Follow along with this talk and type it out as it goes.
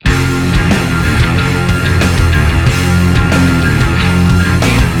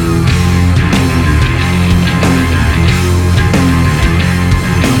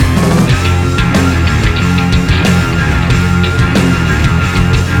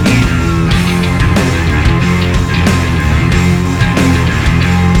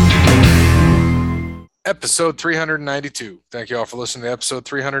Episode 392. Thank you all for listening to episode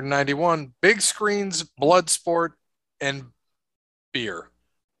 391. Big screens, blood sport, and beer.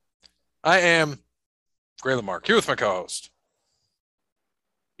 I am Gray Lamarck, here with my co-host.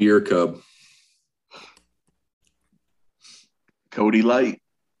 Beer Cub. Cody Light.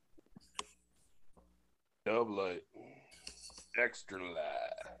 Dub Light. Extra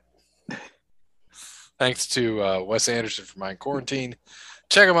Light. Thanks to Wes Anderson for Mind Quarantine.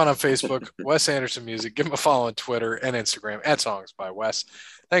 Check him out on Facebook, Wes Anderson Music. Give him a follow on Twitter and Instagram at Songs by Wes.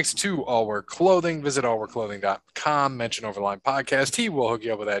 Thanks to All Wear Clothing. Visit allwearclothing.com. Mention Overline Podcast. He will hook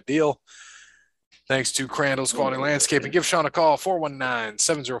you up with that deal. Thanks to Crandall's Quality Landscaping. Give Sean a call,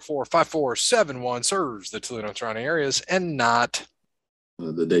 419-704-5471. Serves the Toledo and surrounding areas and not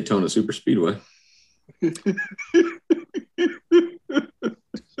the Daytona Super Speedway.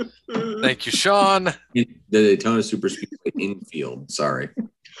 Thank you, Sean. The Daytona Super Speedway infield. Sorry.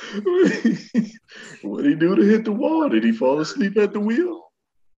 What did he do to hit the wall? Did he fall asleep at the wheel?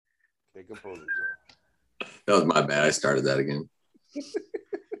 They compose That was my bad. I started that again.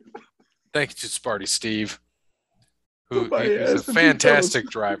 Thank you to Sparty Steve, who is a fantastic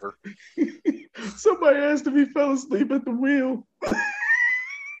driver. Somebody asked if he fell asleep at the wheel.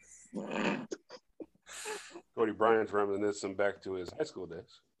 Cody Bryant's reminiscing back to his high school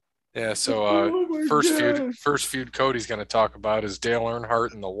days. Yeah, so first feud Cody's going to talk about is Dale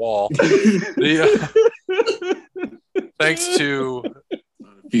Earnhardt and the wall. Thanks to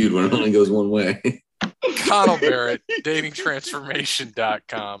feud when it only goes one way. Connell Barrett,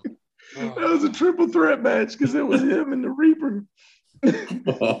 datingtransformation.com. That was a triple threat match because it was him and the Reaper.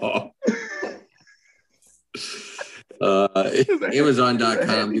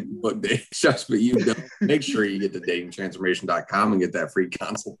 Amazon.com, you can book dating shops, but you don't. Make sure you get to datingtransformation.com and get that free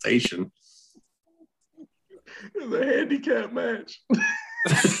consultation. It was a handicap match.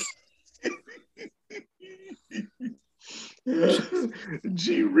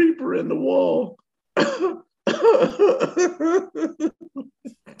 G Reaper in the wall.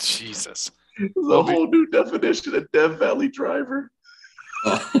 Jesus. There's a whole new definition of Death Valley Driver.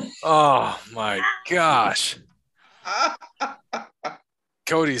 Oh my gosh.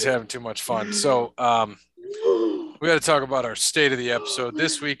 Cody's having too much fun. So we got to talk about our state of the episode.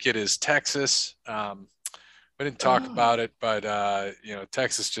 This week it is Texas. We didn't talk about it, but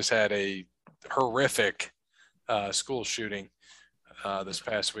Texas just had a horrific school shooting this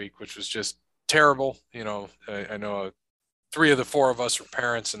past week, which was just terrible. I know 3 of the 4 of us are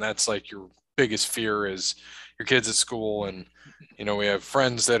parents, and that's like your biggest fear is your kids at school. And we have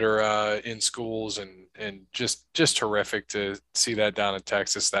friends that are in schools, and just horrific to see that down in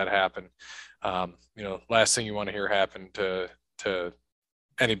Texas that happened. Last thing you want to hear happen to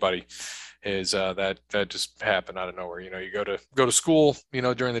anybody is that just happened out of nowhere. You go to school,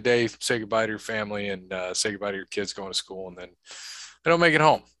 during the day, say goodbye to your family and say goodbye to your kids going to school, and then they don't make it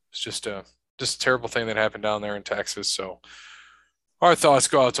home. It's just a terrible thing that happened down there in Texas. So our thoughts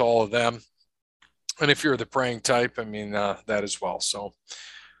go out to all of them. And if you're the praying type, that as well. So,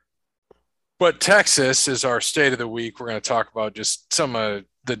 but Texas is our state of the week. We're going to talk about just some of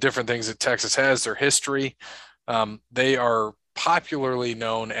the different things that Texas has, their history. They are popularly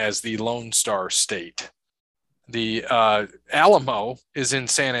known as the Lone Star State. The Alamo is in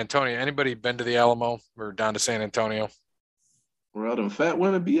San Antonio. Anybody been to the Alamo or down to San Antonio? Where all them fat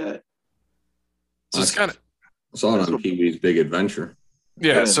women be at? So it's kind of. I saw it on Pee-wee's Big Adventure.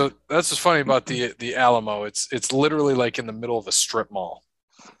 Yeah, so that's what's funny about the Alamo. It's literally like in the middle of a strip mall.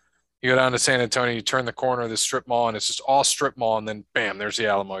 You go down to San Antonio, you turn the corner of the strip mall, and it's just all strip mall, and then bam, there's the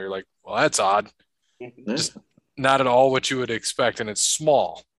Alamo. You're like, well, that's odd. Just not at all what you would expect, and it's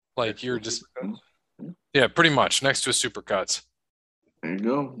small. Like you're just, yeah, pretty much next to a Supercuts. There you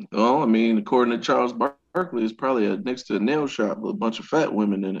go. Well, according to Charles Barkley, it's probably next to a nail shop with a bunch of fat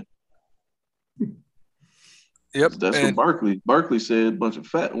women in it. Yep, that's what Barkley said. A bunch of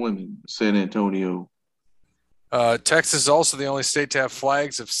fat women, San Antonio. Texas is also the only state to have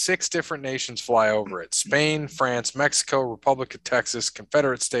flags of 6 different nations fly over it: Spain, France, Mexico, Republic of Texas,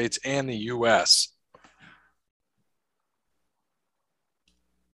 Confederate States, and the U.S.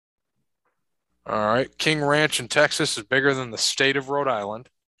 All right. King Ranch in Texas is bigger than the state of Rhode Island.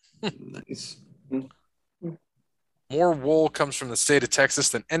 Nice. More wool comes from the state of Texas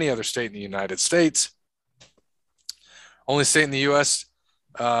than any other state in the United States. Only state in the U.S.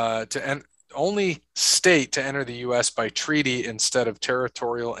 Only state to enter the U.S. by treaty instead of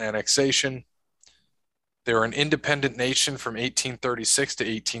territorial annexation. They're an independent nation from 1836 to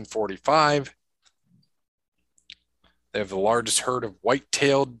 1845. They have the largest herd of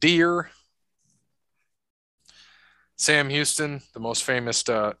white-tailed deer. Sam Houston, the most famous,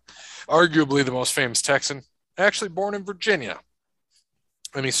 arguably the most famous Texan, actually born in Virginia.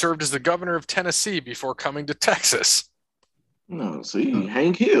 And he served as the governor of Tennessee before coming to Texas. No, see,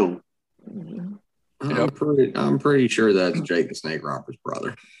 Hank Hill. I'm pretty sure that's Jake the Snake Robber's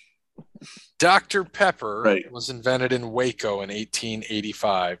brother. Dr. Pepper Right. was invented in Waco in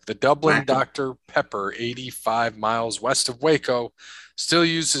 1885. The Dublin Dr. Pepper, 85 miles west of Waco, still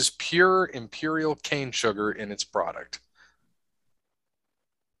uses pure imperial cane sugar in its product.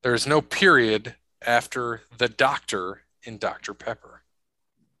 There is no period after the doctor in Dr. Pepper.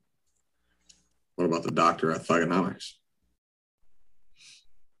 What about the doctor of thugonomics?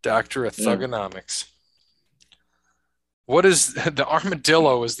 Doctor of Thugonomics. What is the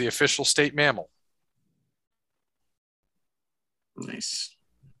armadillo is the official state mammal? Nice.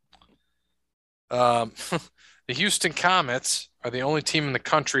 The Houston Comets are the only team in the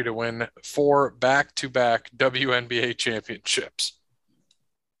country to win 4 back-to-back WNBA championships.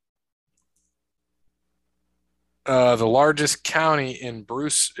 The largest county in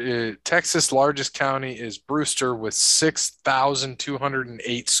Texas' largest county is Brewster with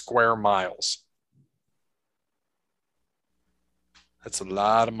 6,208 square miles. That's a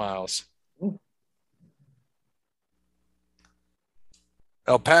lot of miles.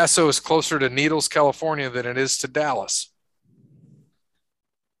 El Paso is closer to Needles, California than it is to Dallas.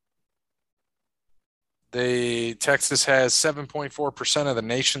 Texas has 7.4% of the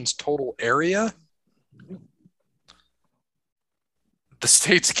nation's total area. The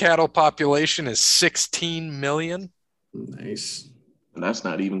state's cattle population is 16 million. Nice. And that's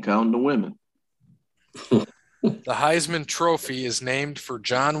not even counting the women. The Heisman Trophy is named for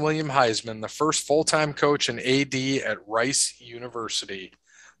John William Heisman, the first full-time coach and AD at Rice University,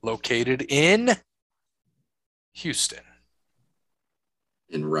 located in Houston.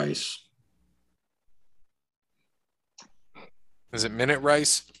 In Rice. Is it Minute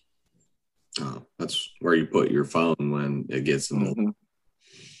Rice? Oh, that's where you put your phone when it gets in the. Mm-hmm.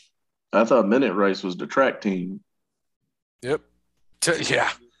 I thought Minute Rice was the track team. Yep. Yeah.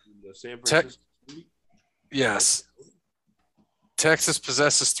 San Francisco. Yes. Texas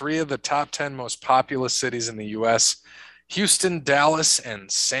possesses 3 of the top 10 most populous cities in the U.S., Houston, Dallas,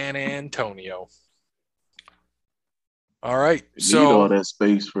 and San Antonio. All right. So Need all that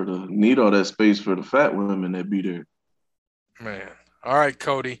space for the fat women that be there. Man. All right,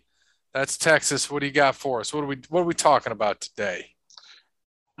 Cody. That's Texas. What do you got for us? What are we talking about today?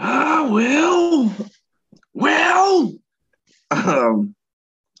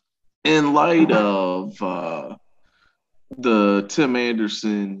 In light of the Tim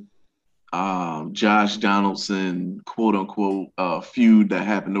Anderson, Josh Donaldson, quote unquote, feud that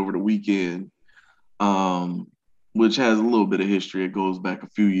happened over the weekend, which has a little bit of history. It goes back a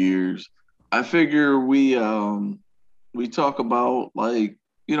few years. I figure we talk about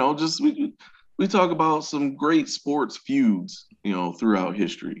we talk about some great sports feuds, throughout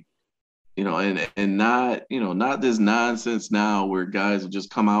history. And not this nonsense now where guys will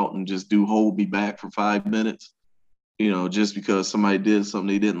just come out and just do hold me back for 5 minutes, just because somebody did something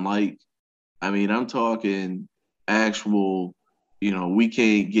they didn't like. I mean, I'm talking actual, we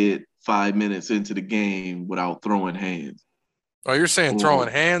can't get 5 minutes into the game without throwing hands. Oh, you're saying throwing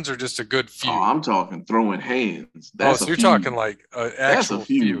hands or just a good feud? Oh, I'm talking throwing hands. So you're talking like an actual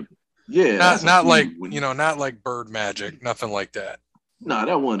feud. Yeah. Not like, not like bird magic, nothing like that. No,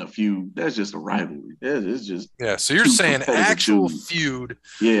 that wasn't a feud. That's just a rivalry. It's just so you're saying actual feud.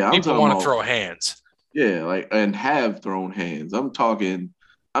 Yeah, people want to throw hands. Yeah, and have thrown hands. I'm talking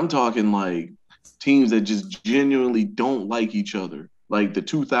like teams that just genuinely don't like each other, like the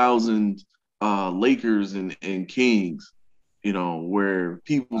 2000 Lakers and Kings. Where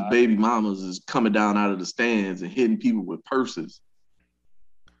people's baby mamas is coming down out of the stands and hitting people with purses,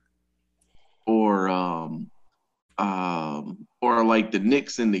 or like the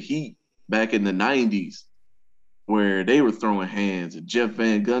Knicks and the Heat back in the 90s, where they were throwing hands and Jeff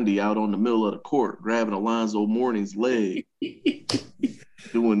Van Gundy out on the middle of the court grabbing Alonzo Mourning's leg,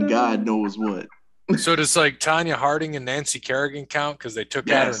 doing God knows what. So does like Tanya Harding and Nancy Kerrigan count because they took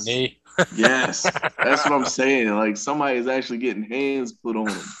out her knee? Yes, that's what I'm saying. Like somebody is actually getting hands put on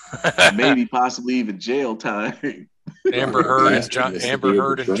them, maybe possibly even jail time. Amber Heard and Johnny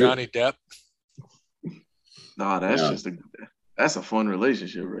Depp. No, that's a fun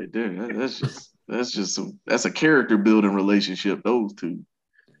relationship right there. That's a character building relationship. Those two.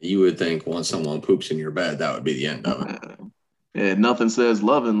 You would think once someone poops in your bed, that would be the end of it. Yeah, nothing says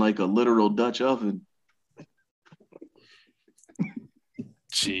loving like a literal Dutch oven.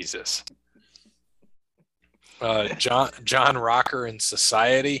 Jesus. John Rocker in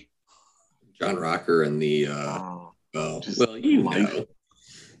Society. John Rocker and the Oh, Just well, you life. know.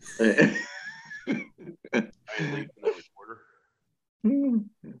 Ryan Leaf and that reporter.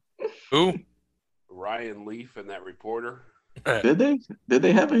 Who? Ryan Leaf and that reporter. Did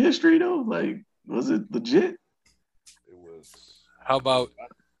they have a history though? Like, was it legit? It was. How about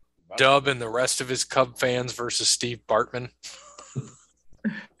Dub and the rest of his Cub fans versus Steve Bartman?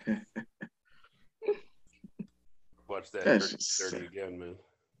 Watch that That's dirty, just dirty sad. again, man.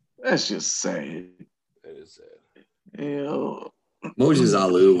 That's just sad. That is sad. You know, Moses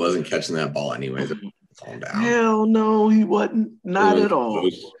Alou wasn't catching that ball anyways. Calm down. hell no, he wasn't. Not at all.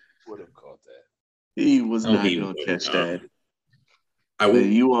 Would have caught that. He was No, not he going to wouldn't. catch that. I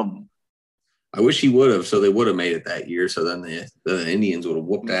wish he would have, so they would have made it that year. So then the Indians would have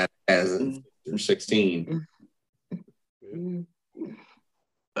whooped that as they're 16.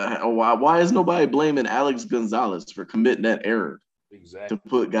 Why is nobody blaming Alex Gonzalez for committing that error Exactly. to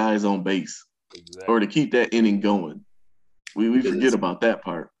put guys on base Exactly. or to keep that inning going? We forget about that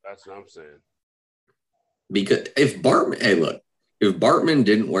part. That's what I'm saying. Because if Bartman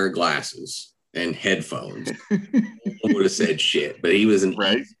didn't wear glasses and headphones, would have said shit. But he was an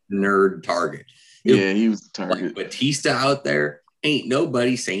Right. nerd target. Yeah, he was the Like target. Batista out there, ain't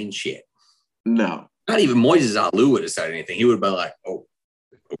nobody saying shit. No. Not even Moises Alou would have said anything. He would have been like, "Oh,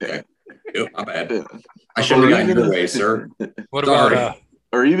 okay, yep, my bad. I should have gotten your way, sir." What Sorry. about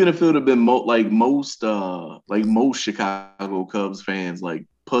Or even if it would have been most Chicago Cubs fans, like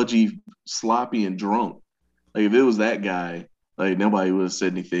pudgy, sloppy, and drunk. Like if it was that guy, like nobody would have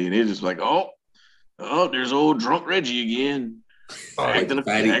said anything. They're just like, oh, there's old drunk Reggie again, acting a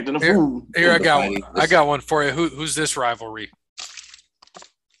fool. here? I got one for you. Who's this rivalry?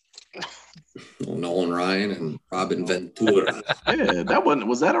 Nolan Ryan and Robin Ventura. Yeah,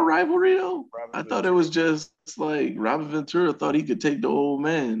 was that a rivalry though? I thought it was just like Robin Ventura thought he could take the old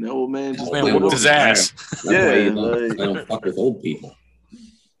man. The old man just Man whooped his ass. That's why Yeah, I don't fuck with old people.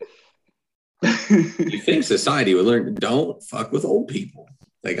 You think society would learn? Don't fuck with old people.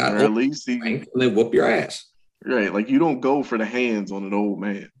 They got at least and they whoop your ass. right. Like you don't go for the hands on an old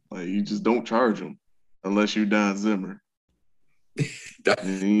man. Like you just don't charge him unless you're Don Zimmer.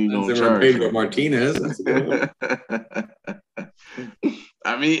 You don't charge Pedro him. Martinez. That's a good one.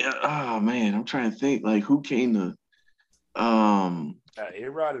 I mean, oh man, I'm trying to think. Like who came to?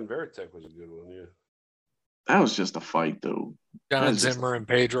 A-Rod and Veritek was a good one. Yeah. That was just a fight though. Don Zimmer and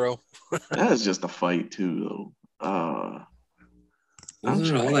Pedro. That was just a fight too though. Was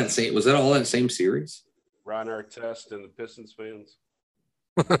that all that same series? Ron Artest and the Pistons fans.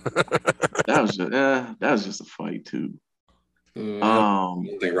 That was just a fight too. I don't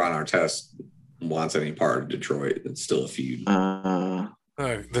think Ron Artest wants any part of Detroit. It's still a feud. The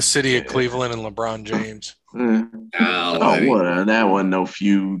city of Cleveland and LeBron James. That wasn't no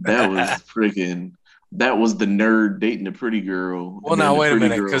feud. That was freaking. That was the nerd dating the pretty girl. Well, now wait a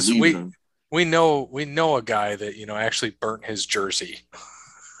minute, because we know a guy that actually burnt his jersey.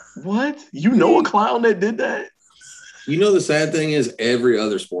 What? You know a clown that did that? You know the sad thing is every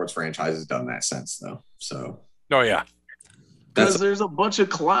other sports franchise has done that since though. So. Oh yeah. Because there's a bunch of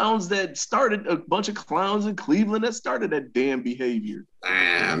clowns in Cleveland that started that damn behavior.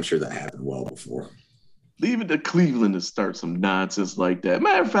 I'm sure that happened well before. Leave it to Cleveland to start some nonsense like that.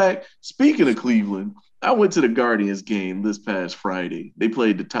 Matter of fact, speaking of Cleveland, I went to the Guardians game this past Friday. They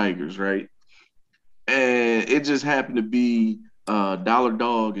played the Tigers, right? And it just happened to be $1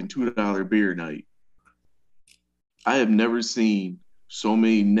 dog and $2 beer night. I have never seen so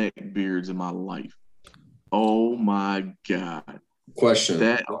many neck beards in my life. Oh my God. Question.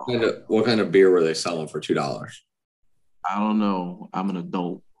 What kind of beer were they selling for $2? I don't know. I'm an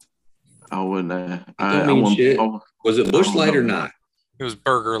adult. I wouldn't. Shit. Was it Busch Light or not? It was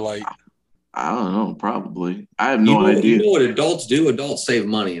Burger Light. I don't know. Probably. I have no idea. You know what adults do? Adults save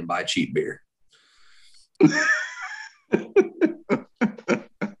money and buy cheap beer. I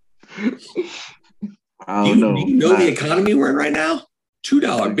don't know. You know the economy we're in right now?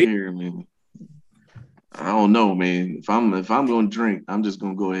 $2 beer. Man. I don't know, man. If I'm going to drink, I'm just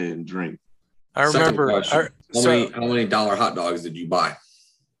going to go ahead and drink. I remember. How many dollar hot dogs did you buy?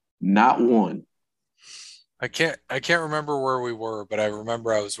 Not one. I can't remember where we were, but I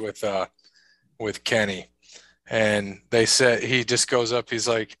remember I was with Kenny, and they said he just goes up. He's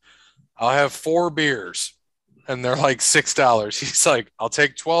like, "I'll have 4 beers." And they're like $6. He's like, I'll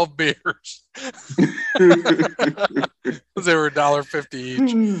take 12 beers. They were $1.50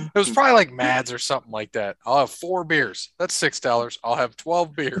 each. It was probably like Mads or something like that. I'll have 4 beers. That's $6. I'll have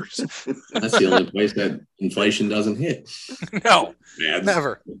 12 beers. That's the only place that inflation doesn't hit. No, Mads.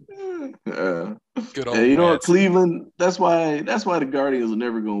 never. Good old you know what, Mads. Cleveland? That's why the Guardians are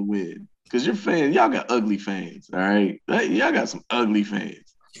never going to win. Because your fans, y'all got ugly fans, all right? Y'all got some ugly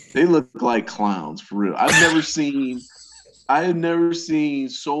fans. They look like clowns for real. I have never seen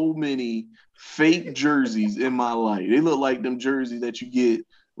so many fake jerseys in my life. They look like them jerseys that you get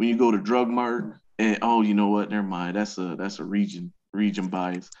when you go to Drug Mart. And oh, you know what? Never mind. That's a region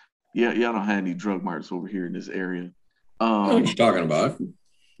bias. Yeah, y'all don't have any Drug Marts over here in this area. I know what you're talking about.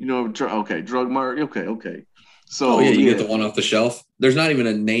 You know, okay, Drug Mart. Okay. So you get the one off the shelf. There's not even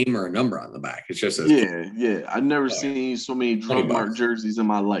a name or a number on the back. It's just I've never seen so many Drug Mart jerseys in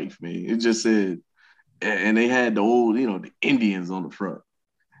my life, man. It just said, and they had the old, the Indians on the front.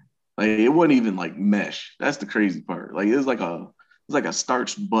 Like it wasn't even like mesh. That's the crazy part. Like it was like a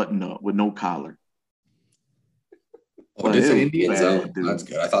starched button up with no collar. Oh, did say Indians though? That's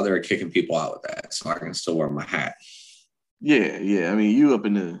good. I thought they were kicking people out with that, so I can still wear my hat. Yeah. I mean, you up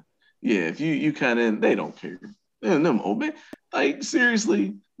in the if you kind of they don't care. And them old man, like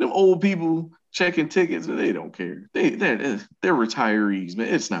seriously, them old people checking tickets, they don't care. They're retirees,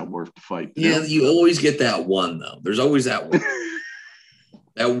 man. It's not worth the fight. Yeah, you always get that one though. There's always that one.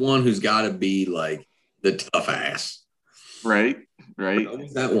 That one who's got to be like the tough ass. Right.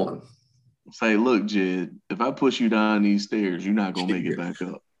 Always that one. Say, look, Jed, if I push you down these stairs, you're not gonna make it back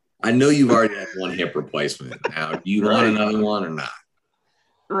up. I know you've already had one hip replacement. Now, do you want another one or not?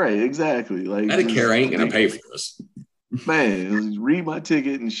 Right, exactly. Like Medicare ain't gonna pay for this. Man, read my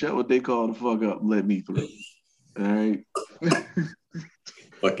ticket and shut what they call the fuck up and let me through. All right.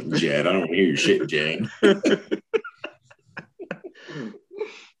 Fucking Jed. I don't want to hear your shit, Jed.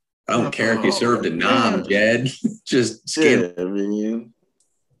 I don't care if you served a nom, Jed. Just skin. Yeah, man.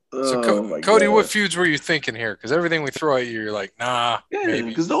 So, Cody, what feuds were you thinking here? Because everything we throw at you, you're like, nah. Yeah,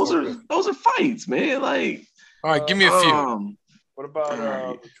 because those are fights, man. Like, all right, give me a few. What about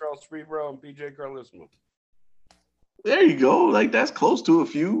Charles Freebro and PJ Carlesimo? There you go. Like that's close to a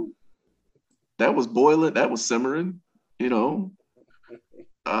few. That was boiling. That was simmering. I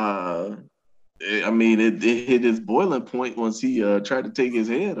mean, it hit its boiling point once he tried to take his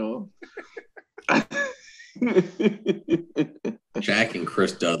head off. Jack and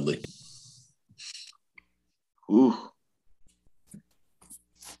Chris Dudley. Ooh.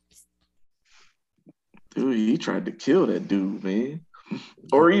 Dude, he tried to kill that dude, man.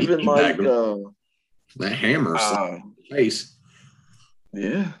 Or even like that hammer face.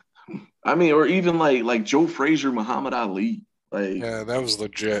 Yeah. I mean, or even like Joe Frazier, Muhammad Ali. Like, yeah, that was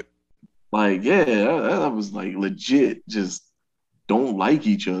legit. Like, yeah, that was like legit. Just don't like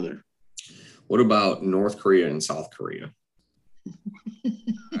each other. What about North Korea and South Korea?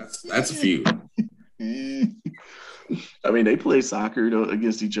 That's a feud. I mean, they play soccer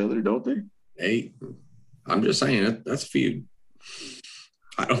against each other, don't they? Hey, I'm just saying that's a feud.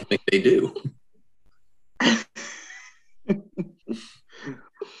 I don't think they do.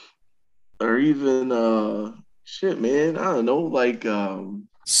 Or even shit, man. I don't know, like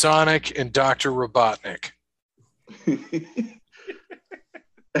Sonic and Dr. Robotnik.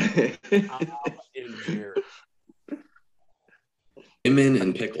 Women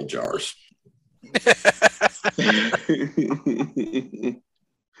and pickle jars.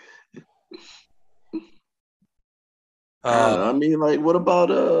 I mean, like, what about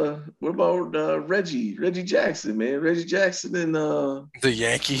Reggie Jackson, man? Reggie Jackson and the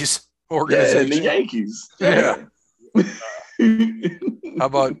Yankees organization. Yeah, the Yankees. Yeah. How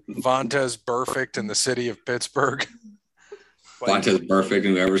about Vontaze Burfict in the city of Pittsburgh? Vontaze Burfict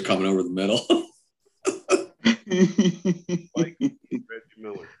and whoever's coming over the middle. Like Reggie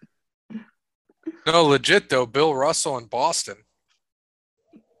Miller. No, legit though. Bill Russell in Boston.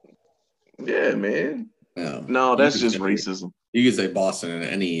 Yeah, man. No, that's just racism. You could say Boston in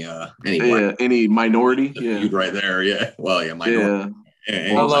any any minority. Yeah, you'd right there. Yeah. Well, yeah, minority.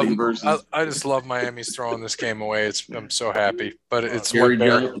 Yeah. I just love Miami's throwing this game away. I'm so happy, but it's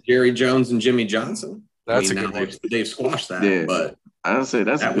Jerry Jones and Jimmy Johnson. That's a good one. They've squashed that, yeah. But I would say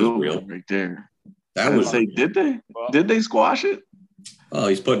that's a good one right there. That was say, did they? Did they squash it? Oh,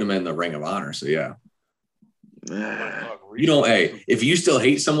 he's putting them in the Ring of Honor. So yeah. You don't. Hey, if you still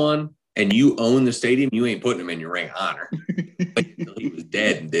hate someone and you own the stadium, you ain't putting him in your Ring of Honor. He was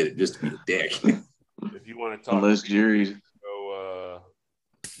dead and did it just to be a dick. If you want to talk, unless Jerry.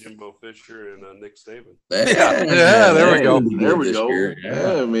 Jimbo Fisher and Nick Saban. Yeah, there we go. There we go.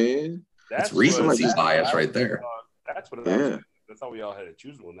 Yeah, man. That's recency bias right there. That's what I thought we all had to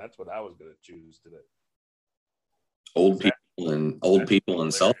choose one. That's what I was going to choose today. Old people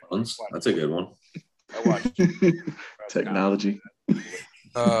and cell phones. That's a good one. I watched technology.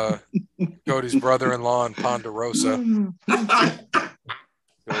 Cody's brother-in-law in Ponderosa.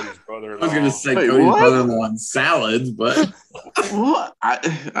 Cody's brother-in-law. I was gonna say Wait, Cody's what? brother-in-law on salads, but What?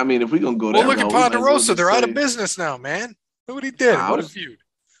 I mean, if we're gonna go Well, that look at route, we might as well Ponderosa. just They're out of say- business now, man. Look what he did. I What a was- feud.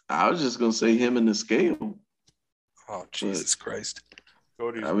 I was just gonna say him and the scale. Oh, Jesus Christ.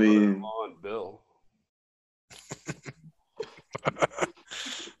 Cody's I mean- brother-in-law and Bill.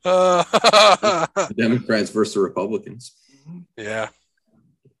 the Democrats versus the Republicans. Yeah.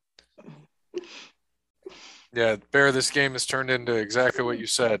 Yeah, Bear, this game has turned into exactly what you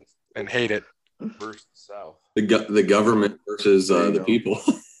said and hate it. Versus the South. The government versus There you the go. people.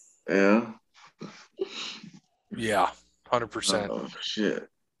 Yeah. Yeah, 100%. Oh shit.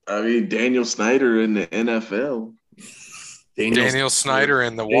 I mean, Daniel Snyder in the NFL. Daniel Snyder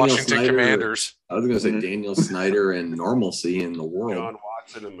and the Daniel Washington Snyder- Commanders. I was gonna say Mhm. Daniel Snyder and normalcy in the world. John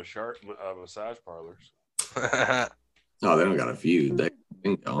Watson and massage parlors. No, they don't got a feud. They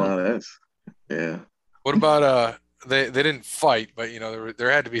can go on. Oh, that's yeah. What about they didn't fight, but you know there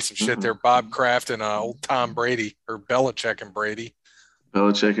had to be some shit there. Bob Kraft and old Tom Brady or Belichick and Brady.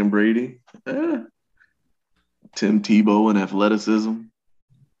 Belichick and Brady. Yeah. Tim Tebow and athleticism.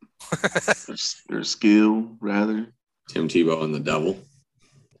 Or skill, rather. Tim Tebow and the devil.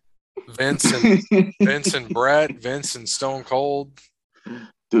 Vince and Brett, Vince and Stone Cold.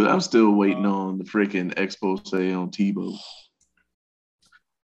 Dude, I'm still waiting on the freaking expose on Tebow.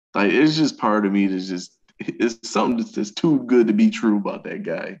 Like, it's just part of me that's just, it's something that's just too good to be true about that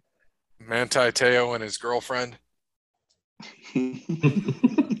guy. Manti Te'o and his girlfriend.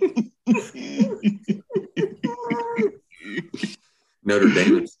 Notre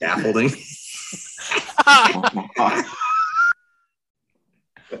Dame and scaffolding.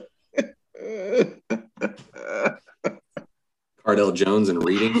 Cardell Jones and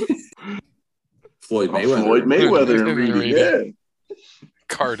reading. Floyd Mayweather. Floyd Mayweather and Reading. reading, yeah.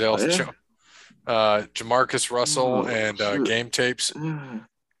 Cardell Yeah. Jones. Jamarcus Russell Oh, and shit. game tapes.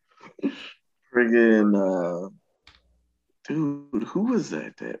 Friggin' dude, who was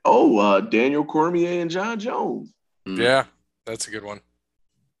that? Oh, Daniel Cormier and John Jones. Mm. Yeah, that's a good one.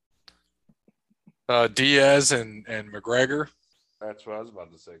 Diaz and McGregor. That's what I was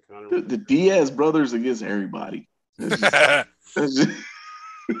about to say. The Diaz brothers against everybody. That's just,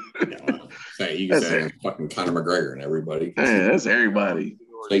 Yeah. Hey, you can That's say fucking Conor McGregor and everybody. man, that's everybody.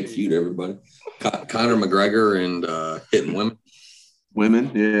 Fake feud, everybody. Conor McGregor and hitting women.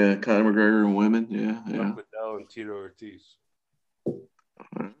 Women, yeah. Conor McGregor and women, yeah. Vidal and Tito Ortiz.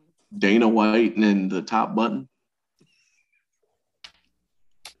 Dana White and the top button.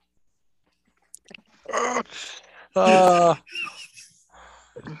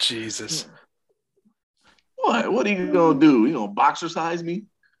 Jesus. What? What are you gonna do? You gonna boxercise me?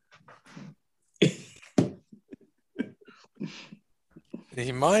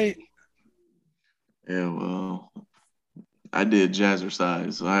 He might. Yeah, well, I did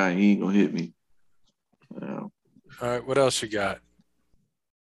jazzercise, so he ain't gonna hit me. Yeah. All right, what else you got?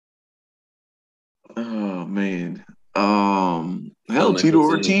 Oh man. Phil Tito Mickelson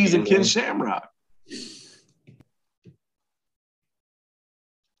Ortiz and Ken gambling. Shamrock.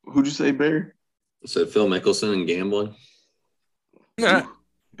 Who'd you say, Bear? I said Phil Mickelson and gambling. Yeah.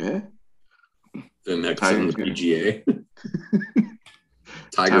 Phil Mickelson and the Tiger- PGA.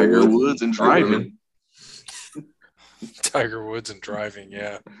 Tiger Woods and driving. Tiger Woods and driving,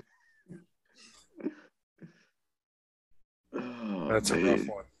 yeah. Oh, That's a man. rough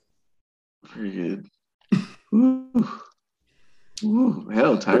one. Pretty good. Woo. Woo.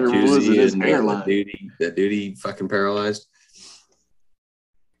 Hell, Tiger Woods and his hairline. That dude he fucking paralyzed.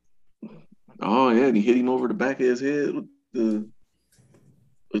 Oh yeah, and he hit him over the back of his head with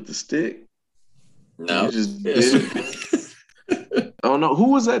the stick. No. He just did. Oh no, who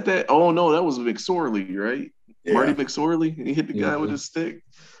was that? Oh no, that was McSorley, right? Yeah. Marty McSorley. He hit the guy with Mhm. his stick.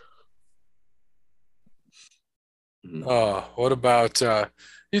 What about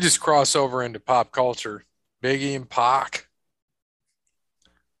you just cross over into pop culture? Biggie and Pac.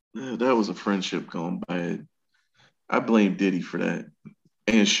 Yeah, that was a friendship gone bad. I blame Diddy for that,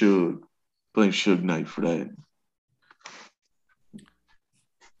 and Suge. Blame Suge Knight for that.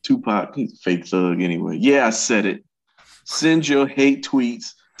 Tupac, he's a fake thug anyway. Yeah, I said it. Send your hate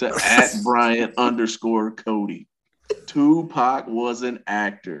tweets to @Bryant_Cody. Tupac was an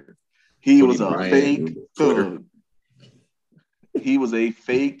actor. He Cody was a Bryant fake and Twitter. thug. He was a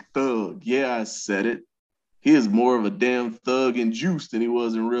fake thug. Yeah, I said it. He is more of a damn thug in juice than he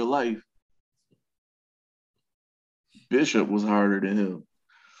was in real life. Bishop was harder than him.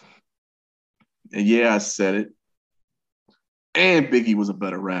 And yeah, I said it. And Biggie was a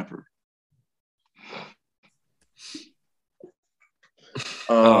better rapper.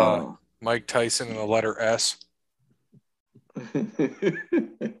 Mike Tyson and the letter S.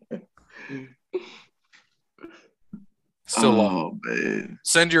 Still love. Oh man.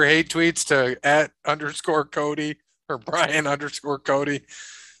 Send your hate tweets to @_Cody or Brian_Cody.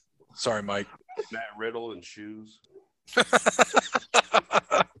 Sorry, Mike. Matt Riddle and shoes.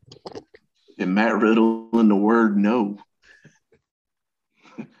 And Matt Riddle and the word no.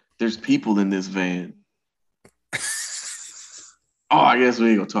 There's people in this van. Oh, I guess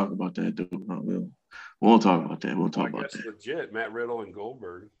we ain't gonna talk about that, dude. We won't talk about that. We'll talk about that. Legit. Matt Riddle and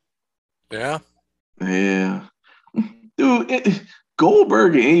Goldberg. Yeah. Yeah. Dude,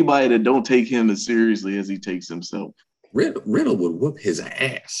 Goldberg and anybody that don't take him as seriously as he takes himself. Riddle would whoop his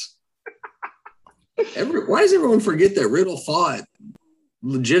ass. Why does everyone forget that Riddle fought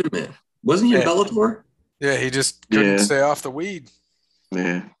legitimate? Wasn't he in Bellator? Yeah, he just couldn't stay off the weed.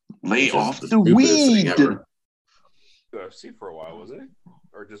 Yeah. Lay Which is off the the stupidest thing weed. ever. UFC for a while, wasn't he?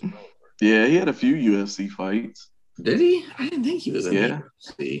 Or just Bellator? Yeah, he had a few UFC fights. Did he? I didn't think he was in Yeah. the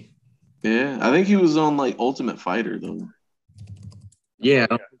UFC. Yeah, I think he was on like Ultimate Fighter though. Yeah, I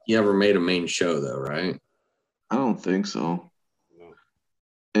don't think he ever made a main show though, right? I don't think so. No.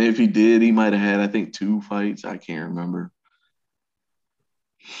 And if he did, he might have had, I think, 2 fights. I can't remember.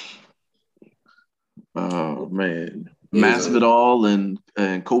 Oh man, Masvidal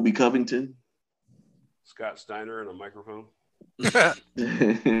and Kobe Covington. Scott Steiner and a microphone.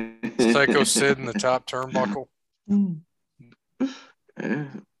 Psycho Sid in the top turnbuckle. Yeah.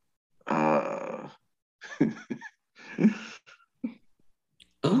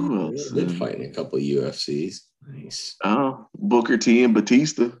 Who else? They've been fighting a couple of UFCs. Nice. Oh, Booker T and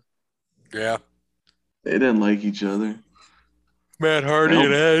Batista. Yeah. They didn't like each other. Matt Hardy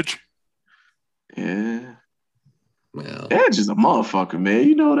and Edge. Yeah. Well, Edge is a motherfucker, man.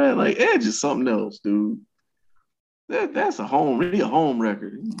 You know that? Like, Edge is something else, dude. That's a home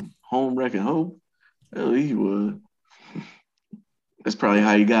record. Home wrecking hope. Hell, he would. That's probably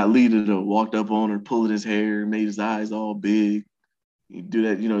how he got Lita, though. Walked up on her, pulling his hair, made his eyes all big. You do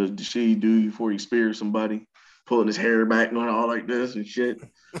that, the shit you do before you spear somebody, pulling his hair back, going all like this and shit,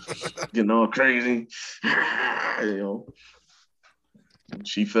 getting all crazy.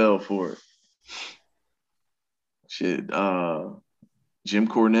 She fell for it. Shit, Jim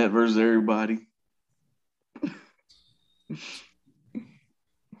Cornette versus everybody.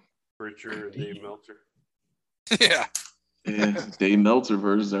 Pritchard and Dave Meltzer. Yeah. Yeah, Dave Meltzer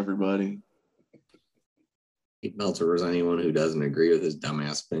versus everybody. Dave Meltzer versus anyone who doesn't agree with his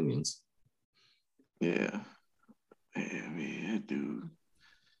dumbass opinions. Yeah. Man, dude.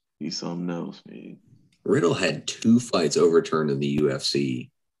 He's something else, man. Riddle had 2 fights overturned in the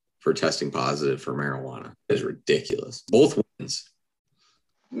UFC for testing positive for marijuana. That's ridiculous. Both wins.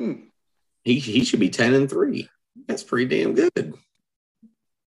 He should be 10-3. That's pretty damn good.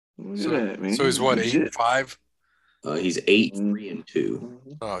 Look at that, man. So he's what, 8-5? He's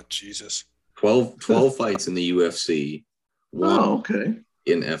 8-3-2. Oh, Jesus. 12 fights in the UFC. 1 okay.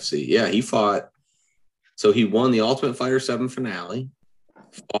 in FC. Yeah, he fought. So he won the Ultimate Fighter 7 finale.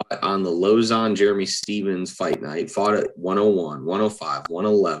 Fought on the Lozon Jeremy Stevens fight night. Fought at 101, 105,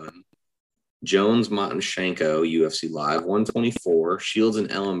 111. Jones Monteshenko UFC Live 124. Shields and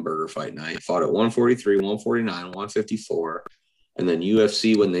Ellenberger fight night. Fought at 143, 149, 154. And then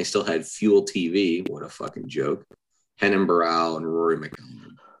UFC when they still had Fuel TV. What a fucking joke. Henan Barrow and Rory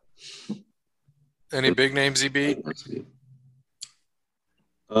McDonald. Any big names he beat?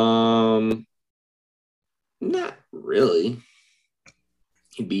 Not really.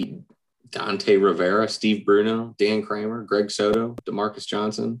 He beat Dante Rivera, Steve Bruno, Dan Kramer, Greg Soto, DeMarcus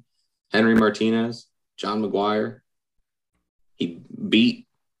Johnson, Henry Martinez, John McGuire. He beat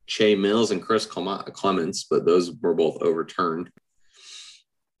Che Mills and Chris Clements, but those were both overturned.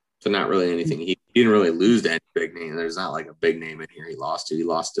 So not really anything. He didn't really lose to any big name. There's not like a big name in here he lost to. He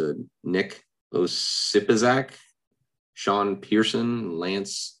lost to Nick Osipazak, Sean Pearson,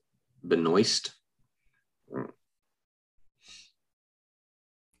 Lance Benoist.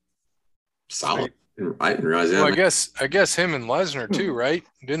 Solid. I didn't realize that. Well, I guess him and Lesnar too, right?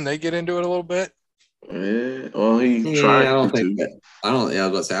 Didn't they get into it a little bit? Yeah. Well, he tried. I don't think that. I was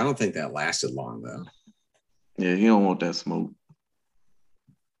about to say I don't think that lasted long though. Yeah, he don't want that smoke.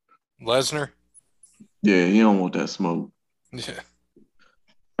 Lesnar? Yeah, he don't want that smoke. Yeah.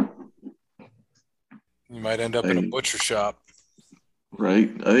 You might end up in a butcher shop. Right?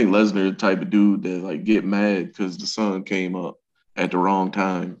 I think Lesnar the type of dude that like get mad because the sun came up at the wrong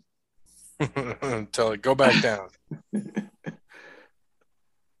time. Tell it, go back down.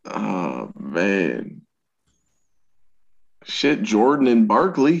 Oh man. Shit, Jordan and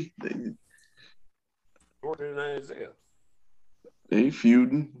Barkley. Jordan and Isaiah. They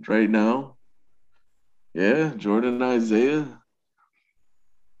feuding right now. Yeah, Jordan and Isaiah.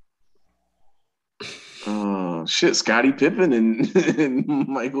 Shit, Scottie Pippen and, and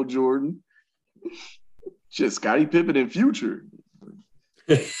Michael Jordan. Shit, Scottie Pippen and Future.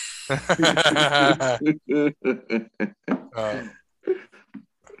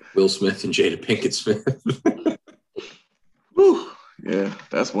 Will Smith and Jada Pinkett Smith. Whew. Yeah,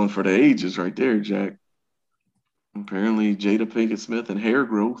 that's one for the ages right there, Jack. Apparently, Jada Pinkett Smith and hair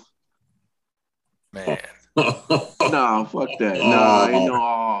growth. Man. Nah, fuck that. Nah, ain't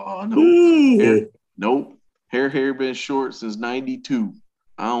no. Nope. Hair been short since '92.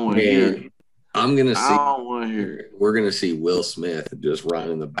 I don't want to hear it. I'm gonna see. I don't want to hear it. We're gonna see Will Smith just run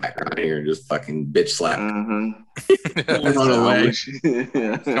in the background here and just fucking bitch slap. Run away.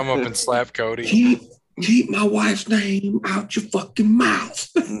 Come up and slap Cody. Keep my wife's name out your fucking mouth.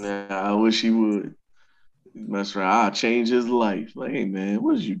 Nah, I wish he would. That's right. I'll change his life. Like, hey man,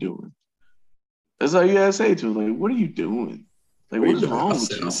 what is you doing? That's all you gotta say to him. Like, what are you doing? Like, what is wrong with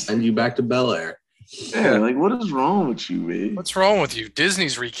you? I'll send you back to Bel Air. Yeah, like, what is wrong with you, man? What's wrong with you?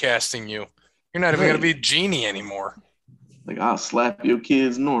 Disney's recasting you. You're not even gonna be Genie anymore. Like, I'll slap your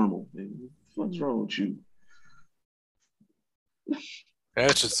kids normal. Man. What's wrong with you?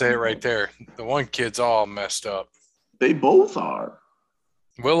 That should say it right there. The one kid's all messed up. They both are.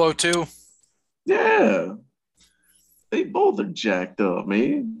 Willow too? Yeah. They both are jacked up,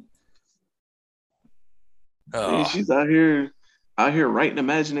 man. Man, she's out here writing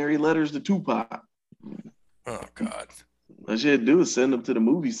imaginary letters to Tupac. Oh God. All she had to do was send him to the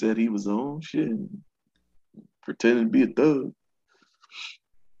movie set he was on. Shit. Pretending to be a thug.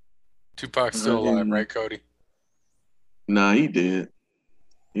 Tupac's still alive, right, Cody? Nah, he did.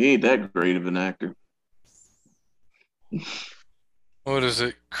 He ain't that great of an actor. What does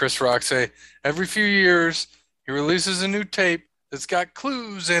it? Chris Rock say? Every few years, he releases a new tape that's got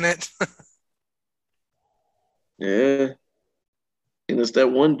clues in it. Yeah. And it's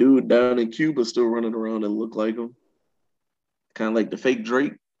that one dude down in Cuba still running around that look like him. Kind of like the fake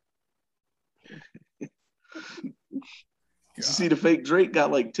Drake. You see the fake Drake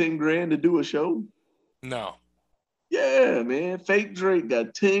got like 10 grand to do a show? No. Yeah, man. Fake Drake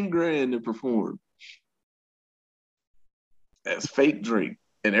got 10 grand to perform. That's fake Drake.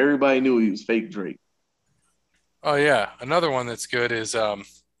 And everybody knew he was fake Drake. Oh yeah. Another one that's good is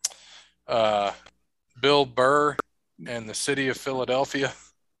Bill Burr and the City of Philadelphia.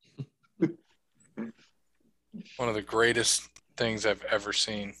 One of the greatest things I've ever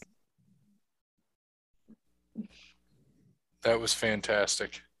seen. That was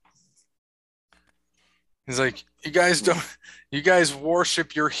fantastic. He's like, you guys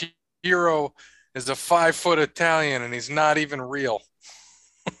worship your hero as a 5-foot Italian and he's not even real.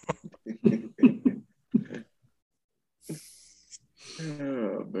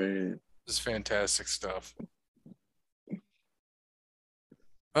 Oh, man. This is fantastic stuff.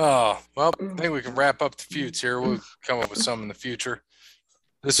 Oh, well, I think we can wrap up the feuds here. We'll come up with some in the future.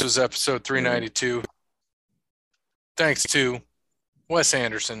 This was episode 392. Thanks to Wes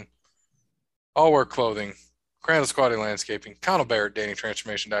Anderson, All Work Clothing, Crandall Squatty Landscaping, Connell Barrett,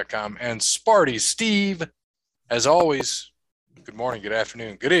 datingtransformation.com, and Sparty Steve. As always, good morning, good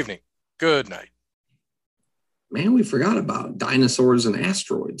afternoon, good evening, good night. Man, we forgot about dinosaurs and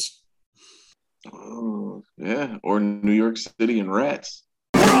asteroids. Oh, yeah. Or New York City and rats.